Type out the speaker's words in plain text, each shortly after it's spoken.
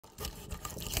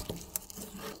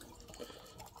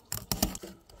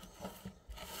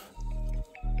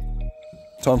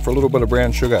Time for a little bit of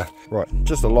brown sugar. Right,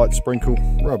 just a light sprinkle,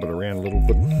 rub it around a little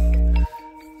bit.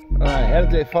 Alright, how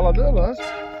did that fella do it, guys?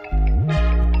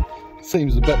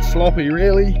 Seems a bit sloppy,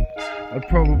 really. I'd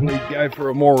probably go for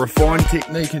a more refined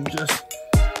technique and just,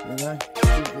 you know,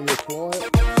 gently apply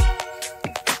it.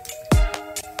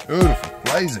 Beautiful,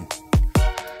 blazing.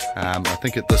 I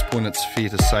think at this point it's fair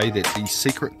to say that the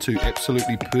secret to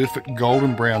absolutely perfect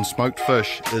golden brown smoked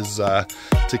fish is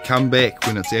to come back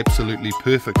when it's absolutely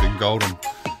perfect and golden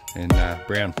and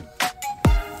brown.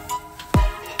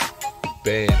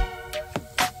 Bam.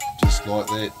 Just like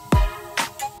that.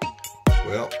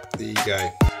 Well, there you go.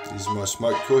 There's my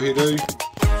smoked koheru,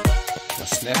 my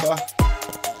snapper,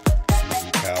 there's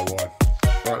the kahawai.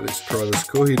 Right, let's try this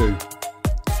koheru.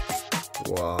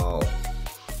 Wow.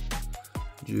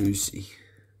 Juicy.